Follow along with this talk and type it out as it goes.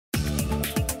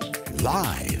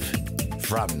Live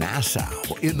from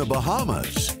Nassau in the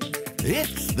Bahamas,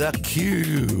 it's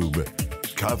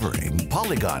theCUBE. Covering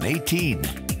Polycon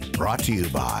 18. Brought to you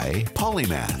by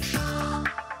Polymath.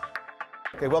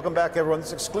 Okay, welcome back everyone. This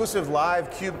is exclusive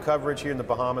live CUBE coverage here in the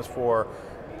Bahamas for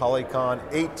Polycon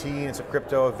 18. It's a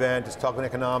crypto event, it's talking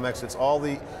economics, it's all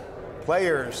the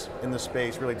players in the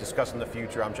space really discussing the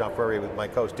future. I'm Furrier with my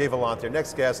co-host Dave Vellante. Our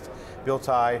next guest, Bill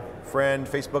Tai, friend,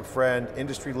 Facebook friend,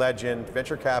 industry legend,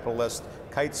 venture capitalist,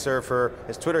 kite surfer.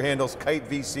 His Twitter handle's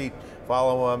KiteVC,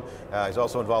 follow him. He's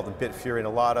also involved in BitFury and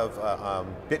a lot of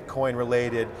Bitcoin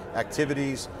related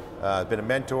activities. Been a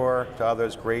mentor to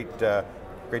others. Great to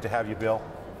have you, Bill.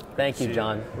 Thank you,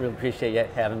 John. Really appreciate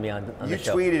you having me on the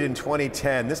show. You tweeted in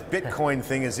 2010, this Bitcoin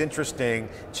thing is interesting.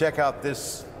 Check out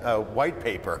this white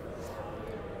paper.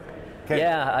 Okay.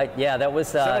 Yeah, that was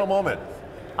seminal moment.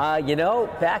 You know,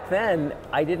 back then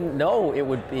I didn't know it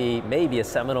would be maybe a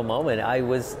seminal moment. I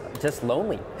was just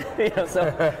lonely. You know,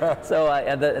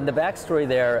 and the backstory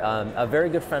there, a very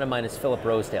good friend of mine is Philip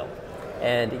Rosedale,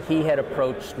 and he had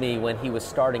approached me when he was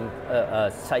starting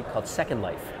a site called Second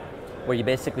Life, where you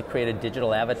basically create a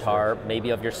digital avatar, maybe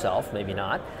of yourself, maybe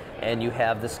not, and you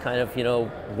have this kind of, you know,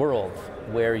 world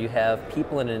where you have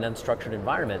people in an unstructured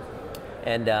environment.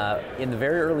 And in the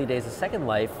very early days of Second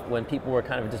Life, when people were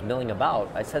kind of just milling about,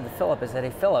 I said to Philip, I said,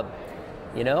 hey Philip,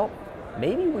 you know,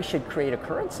 maybe we should create a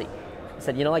currency. I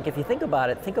said, you know, like if you think about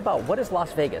it, think about what is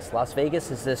Las Vegas? Las Vegas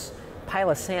is this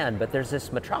pile of sand, but there's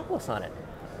this metropolis on it.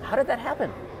 How did that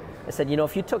happen? I said, you know,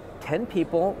 if you took 10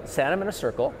 people, sat them in a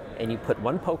circle, and you put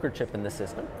one poker chip in the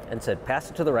system, and said, pass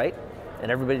it to the right,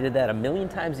 and everybody did that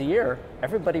 1,000,000 times a year,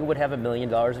 everybody would have $1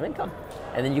 million of income.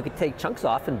 And then you could take chunks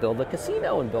off and build a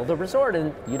casino and build a resort,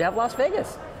 and you'd have Las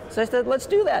Vegas. So I said, let's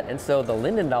do that. And so the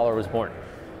Linden dollar was born.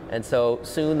 And so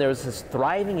soon there was this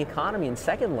thriving economy in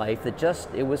Second Life that just,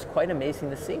 it was quite amazing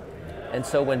to see. And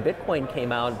so when Bitcoin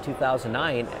came out in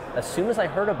 2009, as soon as I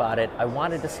heard about it, I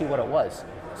wanted to see what it was.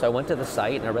 So I went to the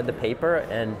site and I read the paper,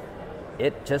 and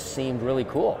it just seemed really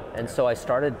cool. And so I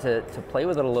started to play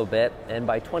with it a little bit, and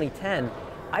by 2010,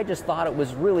 I just thought it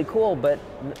was really cool, but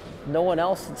no one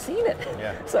else had seen it.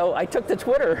 Yeah. So I took to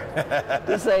Twitter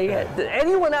to say,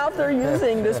 anyone out there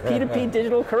using this P2P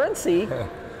digital currency?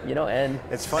 You know, and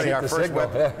it's funny, our first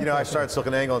you know, I started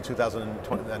SiliconANGLE in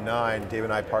 2009, Dave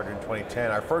and I partnered in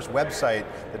 2010. Our first website,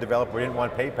 the developer didn't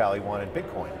want PayPal, he wanted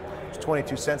Bitcoin. It was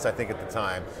 22 cents, I think, at the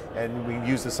time. And we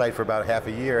used the site for about half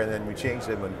a year, and then we changed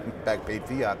it when back paid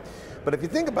fiat. But if you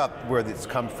think about where this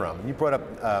comes from, you brought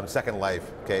up Second Life,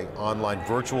 okay, online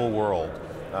virtual world,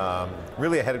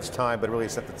 really ahead of its time, but really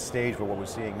set the stage for what we're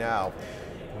seeing now.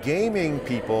 Gaming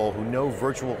people who know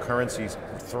virtual currencies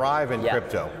thrive in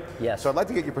crypto. Yes. So I'd like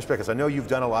to get your perspective. I know you've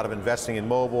done a lot of investing in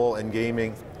mobile and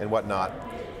gaming and whatnot.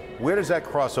 Where does that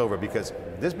cross over? Because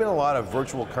there's been a lot of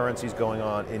virtual currencies going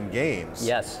on in games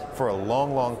for a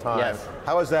long, long time. Yes.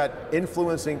 How is that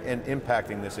influencing and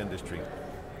impacting this industry?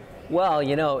 Well,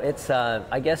 you know, it's,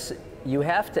 I guess you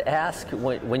have to ask,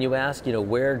 when you ask, you know,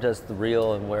 where does the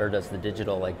real and where does the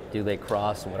digital, like, do they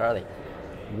cross and what are they?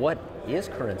 What is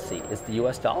currency? Is the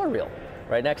US dollar real?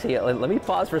 Right, actually, let me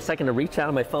pause for a second to reach out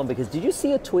on my phone, because did you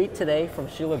see a tweet today from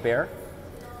Sheila Bair?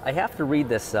 I have to read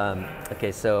this.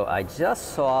 Okay, so I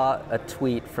just saw a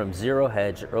tweet from Zero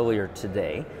Hedge earlier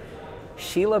today.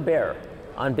 Sheila Bair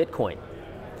on Bitcoin,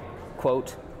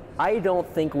 quote, I don't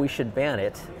think we should ban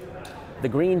it. The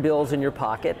green bills in your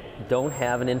pocket don't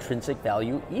have an intrinsic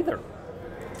value either.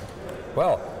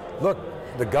 Well, look,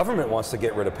 the government wants to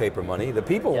get rid of paper money. The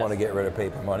people want to get rid of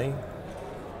paper money.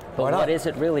 But what is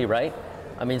it really, right?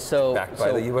 I mean, so backed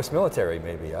by the U.S. military,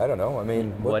 maybe. I don't know. I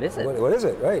mean, what is it? What is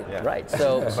it? Right. Yeah. Right.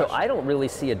 So I don't really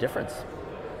see a difference.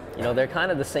 You know, they're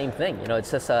kind of the same thing. You know, it's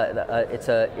just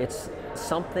it's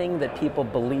something that people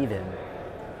believe in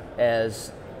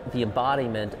as the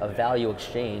embodiment of value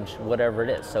exchange, whatever it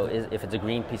is. So if it's a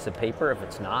green piece of paper, if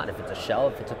it's not, if it's a shell,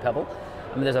 if it's a pebble.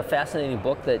 I mean, there's a fascinating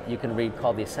book that you can read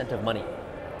called The Ascent of Money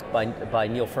by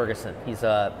Neil Ferguson. He's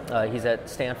at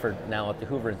Stanford now at the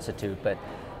Hoover Institute, but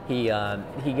he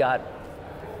got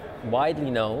widely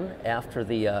known after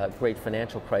the great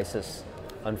financial crisis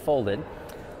unfolded.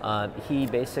 He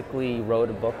basically wrote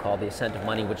a book called The Ascent of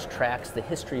Money, which tracks the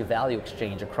history of value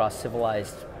exchange across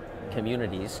civilized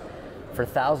communities for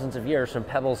thousands of years, from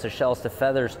pebbles to shells to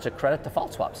feathers to credit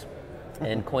default swaps,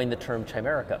 and coined the term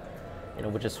chimerica, you know,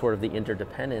 which is sort of the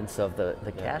interdependence of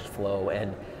the cash flow.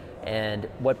 And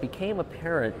what became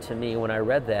apparent to me when I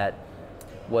read that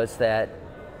was that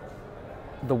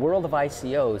the world of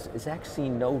ICOs is actually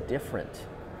no different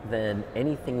than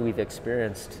anything we've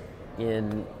experienced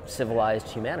in civilized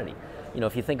humanity. You know,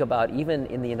 if you think about even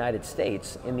in the United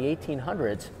States, in the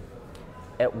 1800s,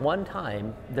 at one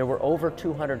time, there were over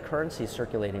 200 currencies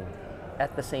circulating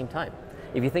at the same time.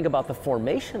 If you think about the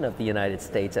formation of the United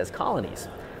States as colonies,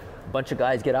 a bunch of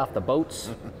guys get off the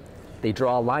boats, they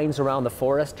draw lines around the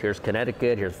forest. Here's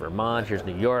Connecticut, here's Vermont, here's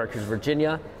New York, here's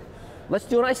Virginia. Let's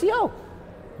do an ICO.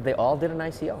 They all did an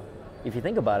ICO. If you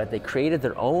think about it, they created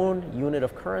their own unit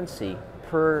of currency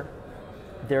per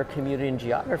their community and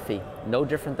geography, no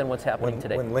different than what's happening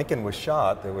today. When Lincoln was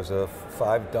shot, there was a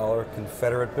 $5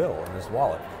 Confederate bill in his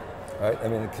wallet, right? I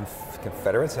mean, the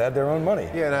Confederates had their own money.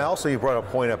 Yeah, and also you brought a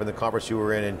point up in the conference you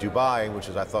were in Dubai, which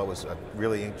is, I thought was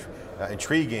really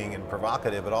intriguing and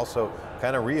provocative, but also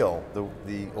kind of real.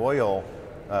 The oil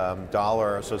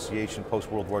dollar association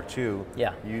post-World War II,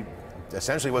 yeah. You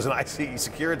essentially was an IC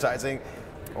securitizing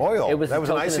oil. It was that the was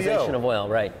an tokenization ICO. of oil,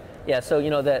 right. Yeah, so you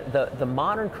know, the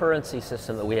modern currency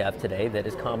system that we have today that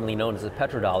is commonly known as the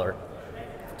petrodollar,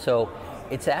 so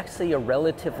it's actually a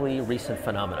relatively recent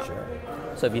phenomenon. Sure.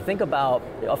 So if you think about,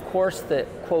 of course the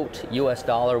quote US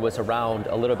dollar was around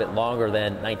a little bit longer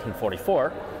than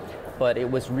 1944, but it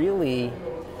was really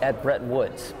at Bretton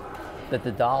Woods that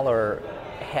the dollar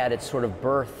had its sort of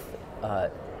birth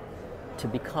to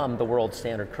become the world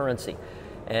standard currency.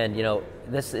 And you know,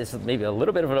 this is maybe a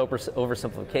little bit of an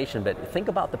oversimplification, but think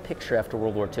about the picture after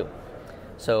World War II.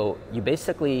 So you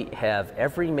basically have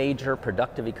every major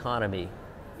productive economy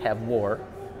have war,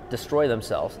 destroy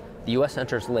themselves, the US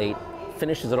enters late,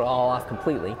 finishes it all off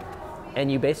completely, and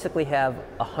you basically have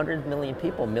 100 million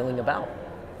people milling about.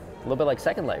 A little bit like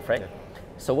Second Life, right? Yeah.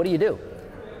 So what do?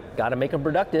 Got to make them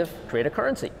productive, create a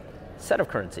currency, set of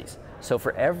currencies. So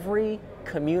for every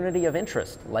community of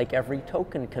interest, like every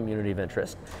token community of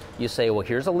interest, you say, well,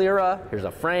 here's a lira, here's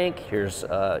a franc, here's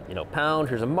a pound,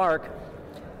 here's a mark.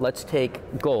 Let's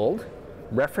take gold,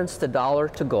 reference the dollar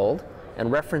to gold,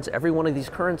 and reference every one of these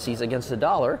currencies against the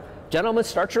dollar. Gentlemen,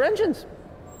 start your engines.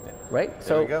 Right? There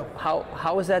so we go.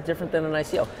 how is that different than an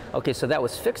ICO? Okay, so that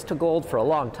was fixed to gold for a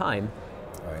long time,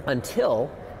 right,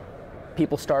 until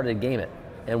people started to game it.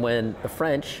 And when the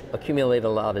French accumulated a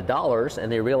lot of dollars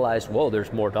and they realized, whoa,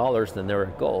 there's more dollars than there are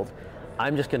gold,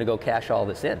 I'm just going to go cash all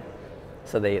this in.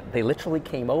 So they literally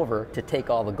came over to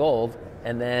take all the gold,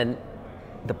 and then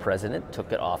the president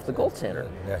took it off the gold standard.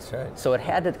 That's right. So it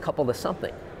had to couple to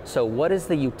something. So what is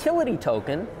the utility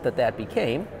token that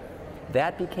became?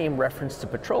 That became reference to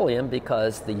petroleum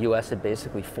because the US had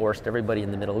basically forced everybody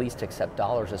in the Middle East to accept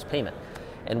dollars as payment.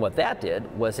 And what that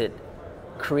did was it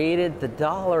created the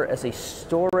dollar as a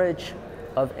storage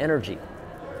of energy.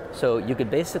 So you could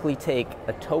basically take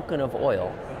a token of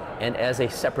oil, and as a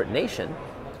separate nation,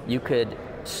 you could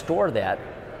store that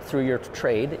through your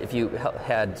trade if you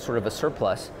had sort of a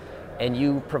surplus, and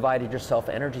you provided yourself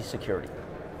energy security.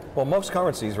 Well, most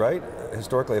currencies, right,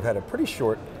 historically have had a pretty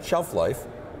short shelf life.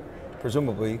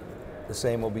 Presumably, the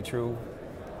same will be true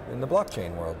in the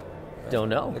blockchain world. Don't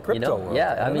know. The crypto world.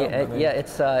 Yeah, I mean, yeah,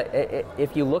 it's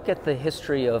if you look at the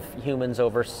history of humans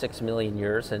over 6 million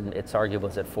years, and it's arguable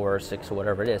it's at 4 or 6 or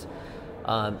whatever it is,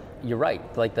 you're right.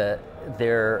 Like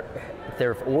there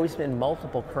have always been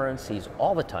multiple currencies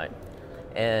all the time,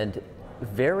 and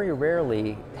very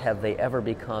rarely have they ever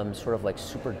become sort of like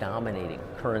super dominating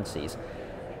currencies.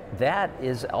 That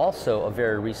is also a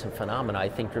very recent phenomenon, I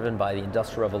think, driven by the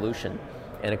Industrial Revolution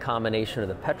and a combination of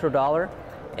the petrodollar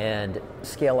and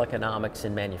scale economics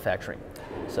in manufacturing.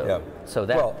 So, yeah. so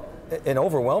that. Well, and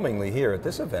overwhelmingly here at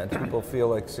this event, people feel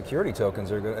like security tokens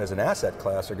are going, as an asset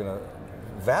class, are going to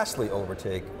vastly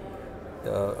overtake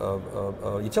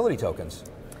utility tokens.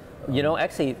 You know,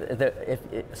 actually,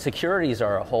 securities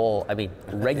are a whole, I mean,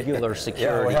 regular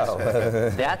securities. Yeah,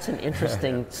 well. That's an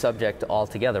interesting subject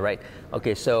altogether, right?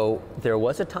 Okay, so there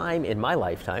was a time in my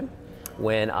lifetime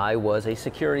when I was a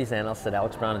securities analyst at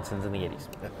Alex. Brown & Sons in the 80s.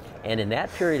 And in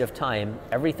that period of time,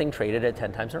 everything traded at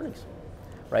 10 times earnings,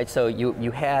 right? So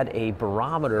you had a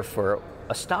barometer for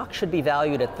a stock should be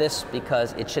valued at this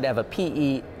because it should have a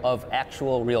PE of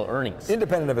actual real earnings.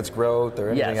 Independent of its growth or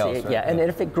anything else. Right? Yeah, and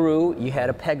if it grew, you had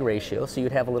a PEG ratio, so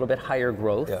you'd have a little bit higher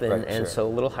growth, sure. So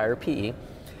a little higher PE.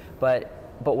 But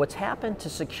what's happened to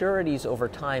securities over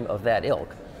time of that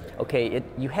ilk, okay,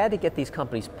 you had to get these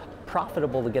companies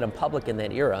profitable to get them public in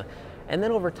that era, and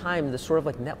then over time, the sort of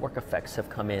like network effects have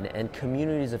come in and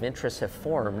communities of interest have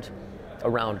formed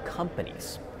around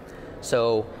companies.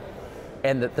 So,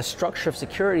 and the structure of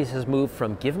securities has moved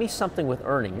from give me something with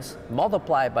earnings,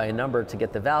 multiply it by a number to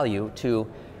get the value, to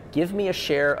give me a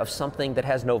share of something that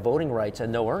has no voting rights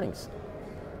and no earnings.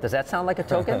 Does that sound like a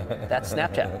token? That's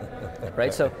Snapchat,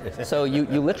 right? So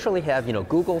you literally have, you know,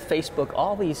 Google, Facebook,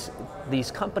 all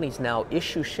these companies now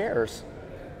issue shares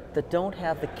that don't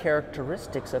have the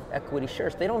characteristics of equity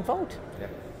shares. They don't vote. Yeah.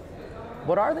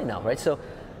 what are they now, right? So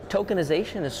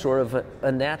tokenization is sort of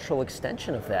a natural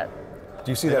extension of that.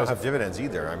 Do you see that as have dividends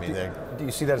either? I mean, do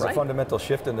you see that as a fundamental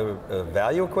shift in the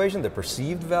value equation, the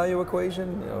perceived value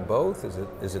equation? You know, both?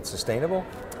 Is it sustainable?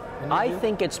 I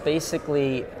think it's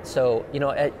basically, so, you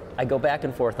know, I go back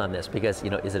and forth on this because, you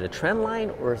know, is it a trend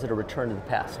line or is it a return to the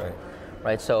past?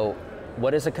 Right, so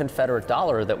what is a Confederate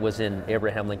dollar that was in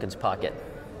Abraham Lincoln's pocket?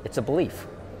 It's a belief,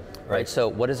 right? So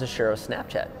what is a share of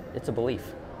Snapchat? It's a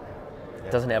belief.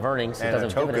 It doesn't have earnings, it doesn't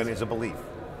have dividends. And a token is a belief.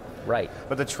 Right.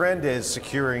 But the trend is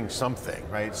securing something,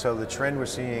 right? So the trend we're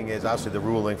seeing is obviously the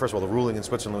ruling. First of all, the ruling in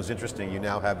Switzerland was interesting. You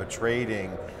now have a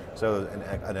trading, so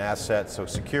an asset, so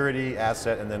security,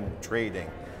 asset, and then trading.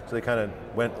 So they kind of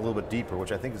went a little bit deeper,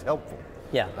 which I think is helpful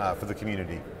for the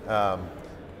community.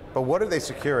 But what are they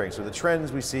securing? So the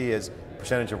trends we see is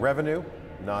percentage of revenue,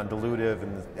 non-dilutive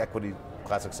in the equity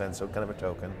classic sense, so kind of a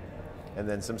token, and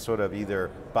then some sort of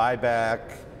either buyback,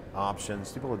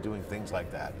 options. People are doing things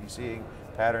like that. Are you seeing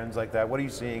patterns like that? What are you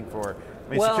seeing for,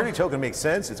 I mean, security token makes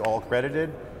sense, it's all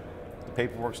credited, the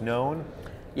paperwork's known.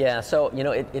 Yeah, so, you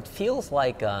know, it feels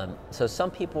like, so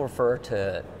some people refer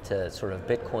to sort of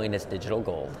Bitcoin as digital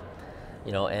gold,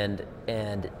 you know, and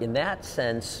in that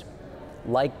sense,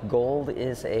 like gold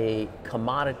is a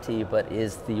commodity, but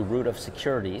is the root of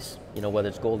securities, you know, whether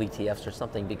it's gold ETFs or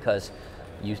something, because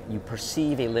you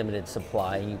perceive a limited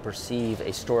supply, and you perceive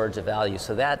a storage of value.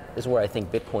 So that is where I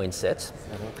think Bitcoin sits.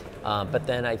 But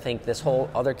then I think this whole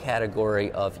other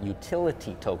category of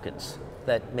utility tokens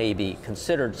that may be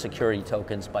considered security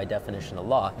tokens by definition of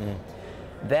law,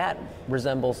 that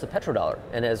resembles the petrodollar.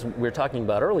 And as we were talking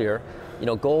about earlier, you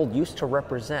know, gold used to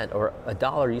represent, or a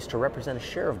dollar used to represent a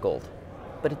share of gold,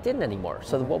 but it didn't anymore.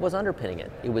 So what was underpinning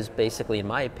it? It was basically, in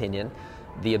my opinion,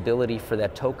 the ability for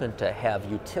that token to have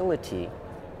utility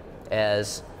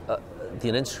as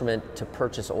an instrument to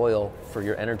purchase oil for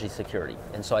your energy security.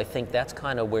 And so I think that's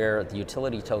kind of where the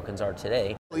utility tokens are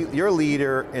today. You're a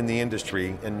leader in the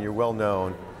industry and you're well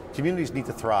known. Communities need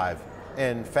to thrive,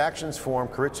 and factions form,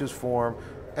 currencies form,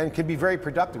 and can be very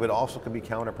productive, but also can be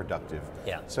counterproductive.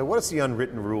 Yeah. So what is the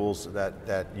unwritten rules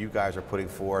that you guys are putting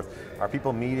forth? Are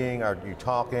people meeting, are you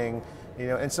talking? You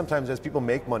know, and sometimes as people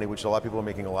make money, which a lot of people are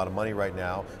making a lot of money right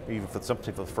now, even for some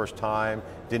people for the first time,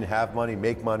 didn't have money,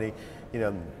 make money, you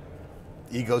know,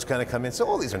 egos kind of come in, so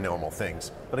all these are normal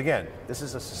things. But again, this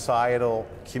is a societal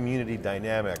community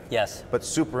dynamic. Yes. But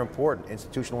super important.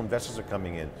 Institutional investors are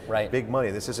coming in. Right. Big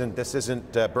money. This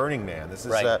isn't Burning Man. This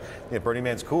is you know, Burning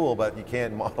Man's cool, but you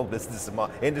can't model business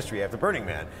industry after Burning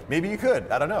Man. Maybe you could.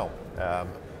 I don't know.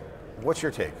 What's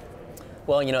your take?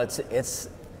 Well, you know, it's.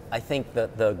 I think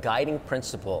that the guiding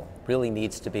principle really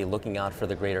needs to be looking out for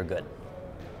the greater good,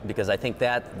 because I think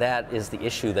that is the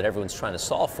issue that everyone's trying to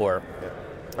solve for,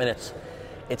 and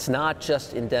it's not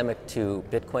just endemic to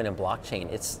Bitcoin and blockchain.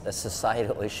 It's a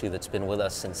societal issue that's been with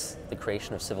us since the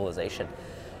creation of civilization,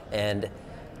 and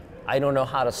I don't know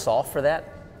how to solve for that,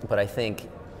 but I think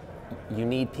you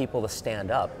need people to stand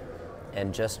up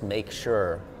and just make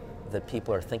sure that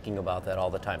people are thinking about that all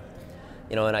the time.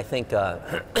 You know, and I think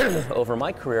over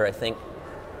my career, I think,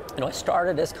 you know, I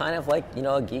started as kind of like, you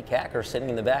know, a geek hacker sitting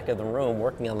in the back of the room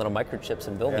working on little microchips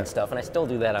and building stuff, and I still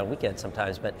do that on weekends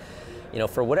sometimes, but, you know,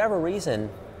 for whatever reason,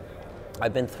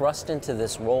 I've been thrust into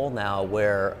this role now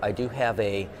where I do have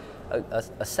a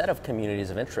set of communities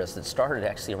of interest that started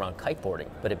actually around kiteboarding,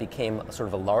 but it became sort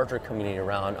of a larger community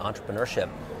around entrepreneurship.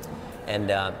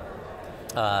 And I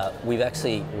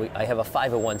have a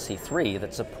 501c3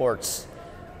 that supports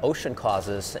ocean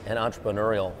causes and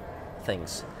entrepreneurial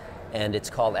things, and it's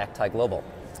called Acti Global.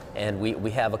 And we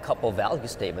have a couple value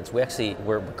statements.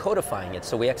 We're codifying it,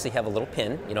 so we actually have a little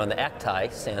pin, you know, and the Acti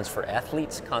stands for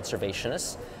athletes,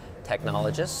 conservationists,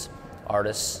 technologists,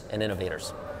 artists, and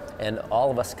innovators. And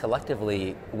all of us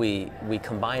collectively, we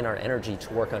combine our energy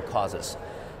to work on causes.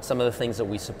 Some of the things that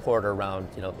we support are around,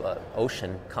 you know,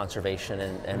 ocean conservation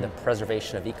and the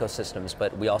preservation of ecosystems,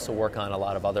 but we also work on a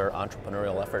lot of other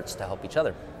entrepreneurial efforts to help each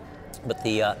other. But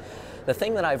the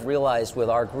thing that I've realized with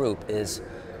our group is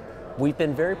we've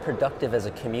been very productive as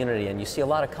a community, and you see a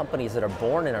lot of companies that are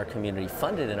born in our community,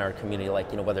 funded in our community, like,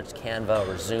 you know, whether it's Canva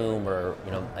or Zoom or,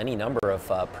 you know, any number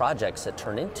of projects that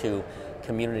turn into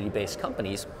community-based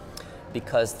companies,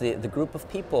 because the group of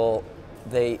people,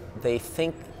 they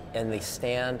think and they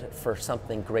stand for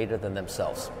something greater than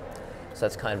themselves. So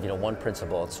that's kind of, you know, one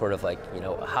principle. It's sort of like, you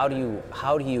know, how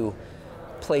do you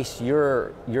place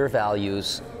your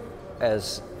values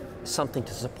as something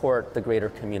to support the greater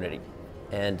community?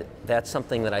 And that's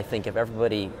something that I think if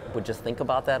everybody would just think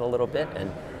about that a little bit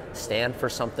and stand for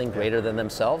something greater than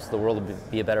themselves, the world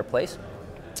would be a better place.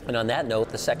 And on that note,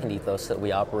 the second ethos that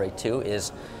we operate to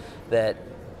is that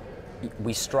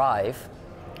we strive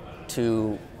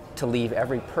to leave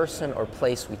every person or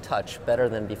place we touch better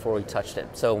than before we touched it.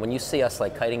 So when you see us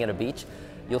like kiting at a beach,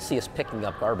 you'll see us picking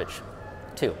up garbage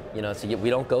too. You know, so we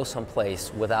don't go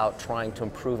someplace without trying to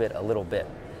improve it a little bit.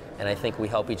 And I think we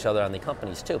help each other on the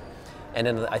companies too. And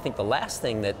then I think the last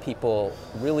thing that people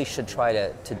really should try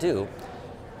to do,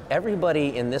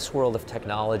 everybody in this world of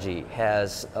technology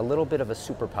has a little bit of a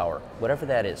superpower, whatever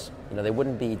that is. You know, they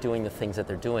wouldn't be doing the things that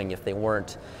they're doing if they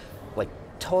weren't like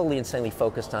totally insanely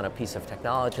focused on a piece of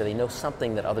technology. They know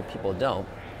something that other people don't.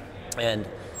 And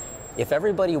if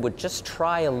everybody would just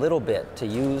try a little bit to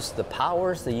use the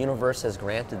powers the universe has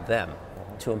granted them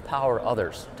to empower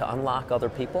others, to unlock other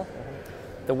people,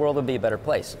 the world would be a better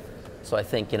place. So I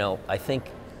think, you know, I think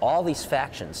all these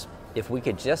factions, if we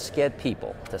could just get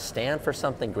people to stand for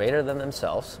something greater than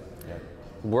themselves,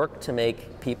 work to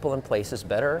make people and places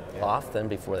better off than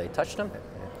before they touched them,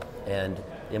 and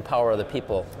empower other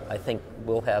people, I think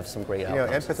we'll have some great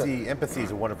outcomes. You know, empathy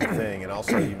is a wonderful thing, and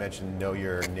also you mentioned know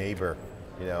your neighbor.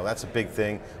 You know, that's a big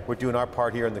thing. We're doing our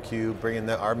part here in theCUBE, bringing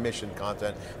our mission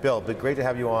content. Bill, it's been great to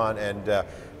have you on, and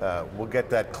we'll get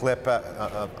that clip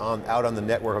out on the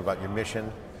network about your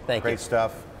mission. Thank you. Great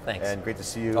stuff. Thanks. And great to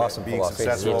see you being philosophy.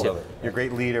 successful. You too. You're a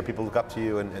great leader, people look up to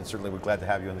you, and certainly we're glad to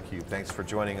have you on theCUBE. Thanks for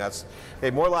joining us.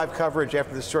 Hey, more live coverage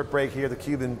after this short break here,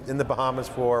 theCUBE in the Bahamas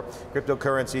for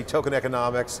cryptocurrency, token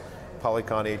economics,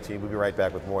 Polycon 18. We'll be right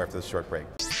back with more after this short break.